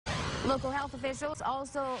Local health officials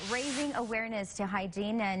also raising awareness to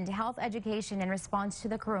hygiene and health education in response to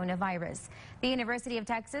the coronavirus. The University of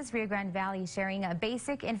Texas Rio Grande Valley sharing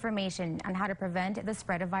basic information on how to prevent the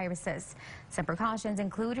spread of viruses. Some precautions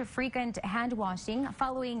include frequent hand washing,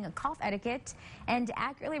 following cough etiquette, and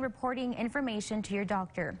accurately reporting information to your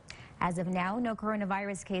doctor. As of now, no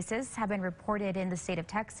coronavirus cases have been reported in the state of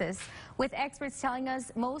Texas, with experts telling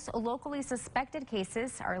us most locally suspected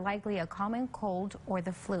cases are likely a common cold or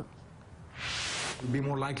the flu. Be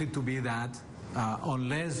more likely to be that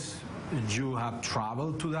unless you have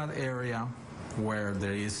traveled to that area where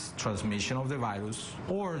there is transmission of the virus,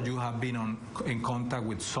 or you have been in contact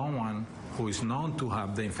with someone who is known to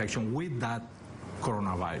have the infection with that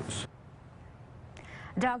coronavirus.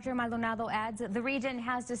 Dr. Maldonado adds the region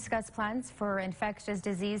has discussed plans for infectious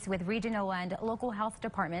disease with regional and local health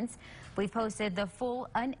departments. We've posted the full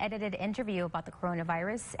unedited interview about the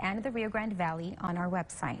coronavirus and the Rio Grande Valley on our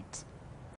website.